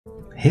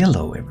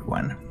Hello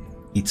everyone,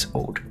 it's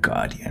Old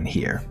Guardian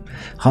here.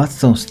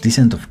 Hearthstone's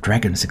Descent of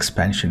Dragons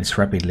expansion is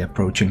rapidly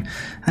approaching,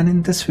 and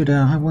in this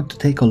video I want to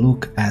take a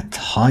look at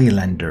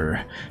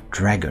Highlander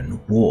Dragon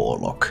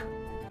Warlock.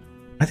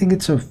 I think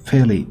it's a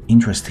fairly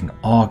interesting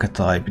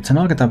archetype. It's an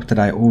archetype that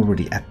I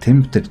already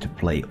attempted to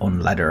play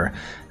on ladder,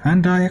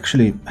 and I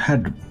actually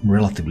had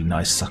relatively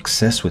nice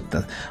success with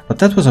that, but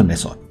that was a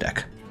Nesot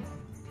deck.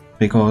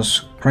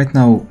 Because right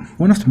now,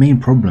 one of the main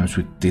problems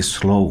with these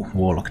slow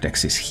Warlock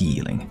decks is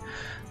healing.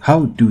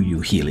 How do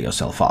you heal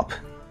yourself up?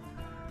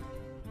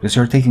 Because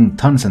you're taking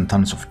tons and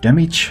tons of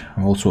damage,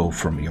 also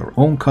from your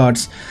own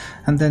cards,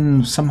 and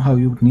then somehow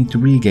you need to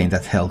regain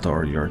that health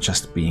or you're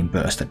just being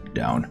bursted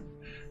down.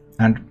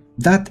 And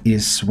that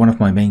is one of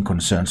my main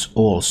concerns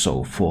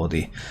also for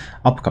the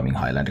upcoming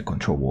Highlander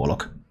Control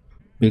Warlock.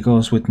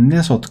 Because with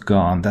Nesot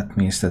gone, that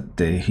means that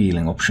the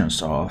healing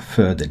options are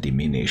further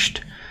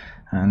diminished.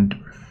 And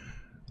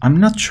I'm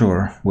not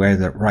sure where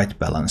the right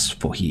balance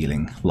for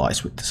healing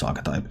lies with this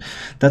archetype.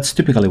 That's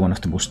typically one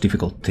of the most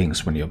difficult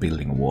things when you're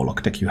building a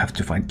Warlock deck. You have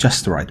to find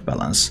just the right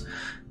balance,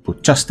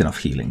 put just enough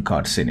healing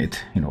cards in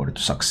it in order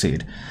to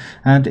succeed.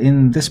 And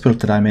in this build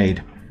that I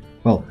made,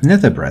 well,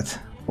 Nether Breath,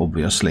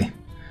 obviously.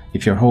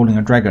 If you're holding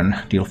a dragon,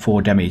 deal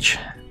 4 damage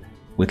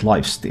with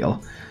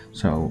lifesteal.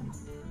 So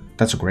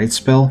that's a great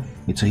spell,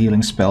 it's a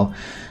healing spell.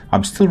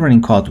 I'm still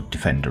running Khartut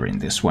Defender in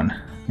this one,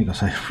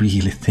 because I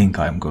really think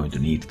I'm going to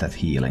need that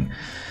healing.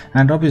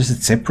 And obviously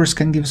Zephyrus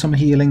can give some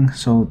healing,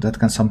 so that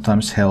can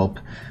sometimes help.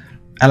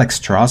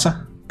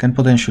 Alexstrasza can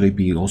potentially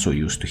be also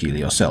used to heal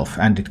yourself,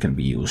 and it can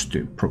be used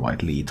to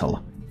provide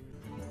lethal.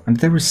 And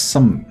there is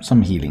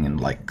some healing in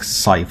like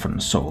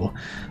Siphon Soul,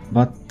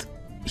 but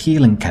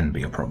healing can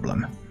be a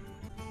problem.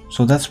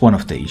 So that's one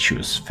of the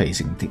issues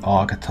facing the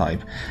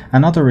archetype.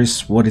 Another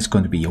is what is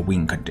going to be a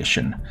win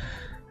condition.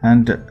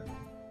 And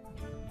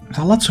there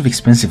are lots of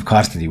expensive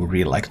cards that you would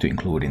really like to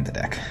include in the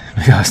deck,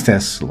 because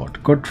there's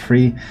Lord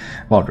Godfrey,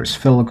 Baldur's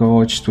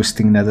Fellgorge,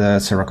 Twisting Nether,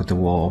 Seraph the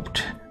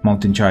Warped,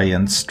 Mountain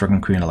Giants,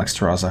 Dragon Queen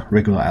Alexstrasza,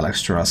 regular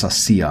Alexstrasza,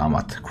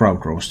 Siamat,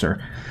 Crowd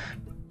Roaster.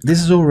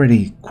 This is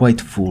already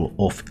quite full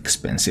of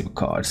expensive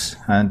cards,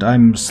 and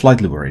I'm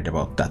slightly worried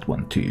about that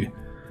one too.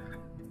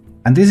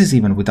 And this is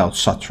even without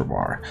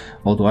Satravar,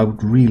 although I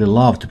would really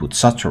love to put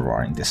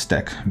Satravar in this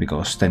deck,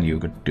 because then you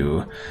could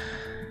do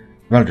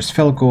Baldur's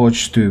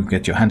Fellgorge to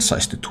get your hand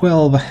size to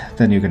 12,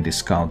 then you can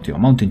discount your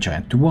Mountain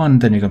Giant to 1,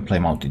 then you can play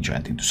Mountain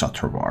Giant into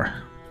Satravar,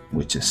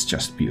 which is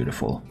just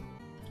beautiful.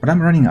 But I'm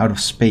running out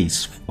of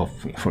space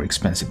for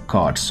expensive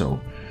cards,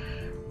 so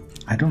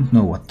I don't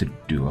know what to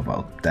do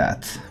about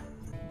that.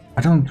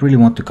 I don't really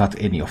want to cut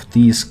any of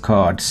these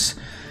cards.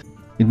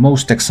 In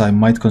most decks I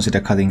might consider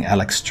cutting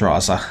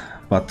Alexstrasza,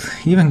 but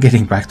even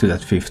getting back to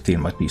that 15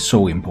 might be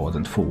so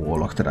important for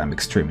Warlock that I'm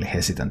extremely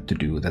hesitant to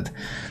do that.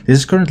 This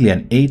is currently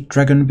an 8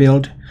 dragon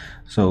build,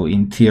 so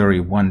in theory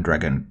 1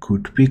 dragon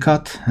could be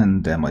cut,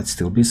 and there might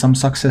still be some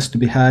success to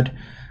be had.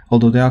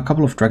 Although there are a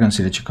couple of dragon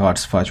synergy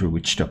cards, Fiery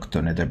Witch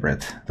Doctor, Nether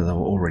Breath, that are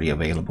already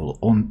available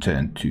on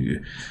turn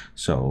 2,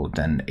 so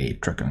then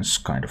 8 dragons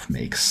kind of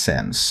makes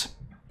sense.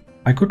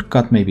 I could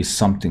cut maybe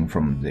something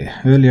from the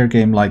earlier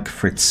game like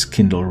Fritz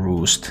Kindle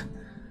Roost,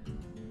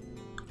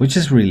 which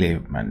is really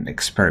an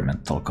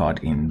experimental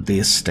card in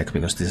this deck,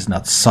 because this is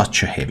not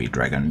such a heavy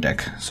dragon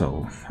deck,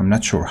 so I'm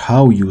not sure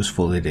how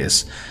useful it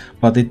is,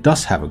 but it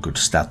does have a good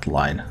stat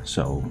line,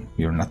 so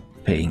you're not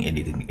paying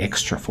anything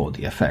extra for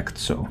the effect,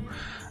 so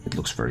it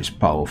looks very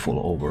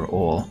powerful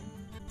overall.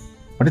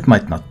 But it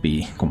might not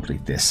be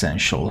completely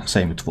essential,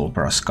 same with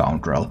Volpara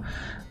Scoundrel,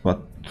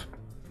 but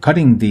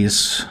cutting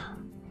these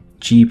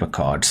cheaper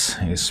cards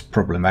is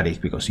problematic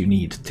because you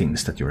need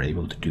things that you're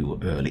able to do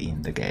early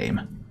in the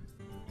game.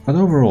 But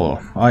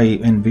overall, I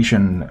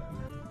envision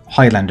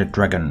Highlander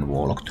Dragon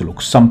Warlock to look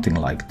something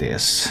like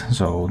this.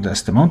 So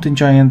there's the Mountain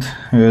Giant,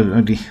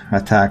 early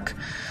attack,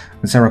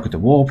 the Seraph the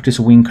Warped is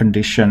a win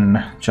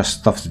condition, just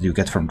stuff that you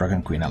get from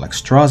Dragon Queen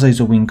Alexstrasza is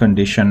a win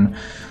condition.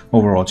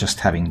 Overall, just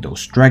having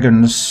those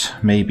dragons,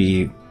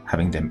 maybe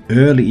having them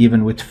early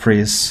even with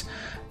Frizz.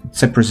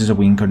 Zephyrus is a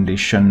win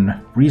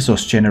condition,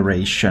 Resource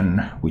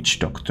Generation, Witch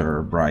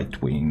Doctor,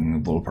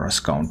 Brightwing, Volpara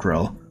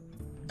Scoundrel.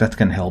 That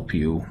can help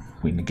you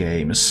win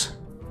games.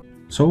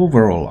 So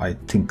overall, I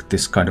think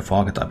this kind of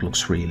archetype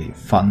looks really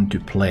fun to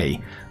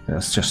play.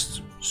 There's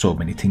just so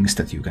many things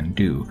that you can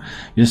do.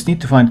 You just need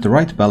to find the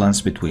right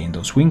balance between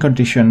those win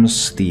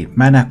conditions, the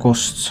mana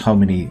costs, how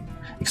many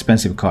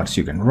expensive cards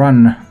you can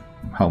run,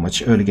 how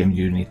much early game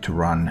you need to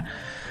run.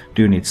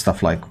 Do you need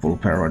stuff like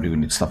Volpara, do you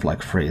need stuff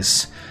like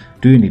Frizz?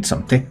 Do you need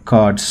some tech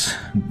cards?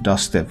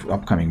 Does the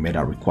upcoming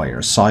meta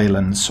require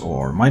Silence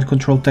or Mind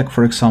Control tech,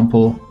 for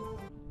example?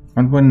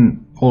 And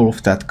when all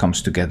of that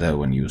comes together,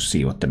 when you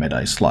see what the meta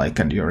is like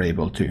and you're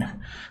able to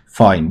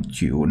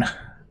fine-tune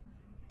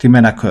the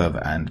mana curve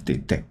and the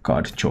tech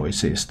card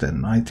choices,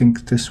 then I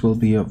think this will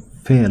be a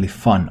fairly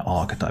fun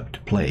archetype to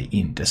play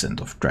in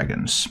Descent of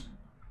Dragons.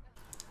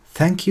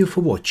 Thank you for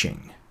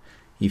watching.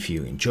 If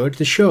you enjoyed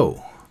the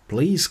show,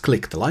 please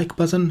click the like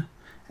button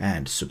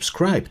and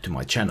subscribe to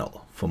my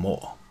channel for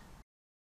more.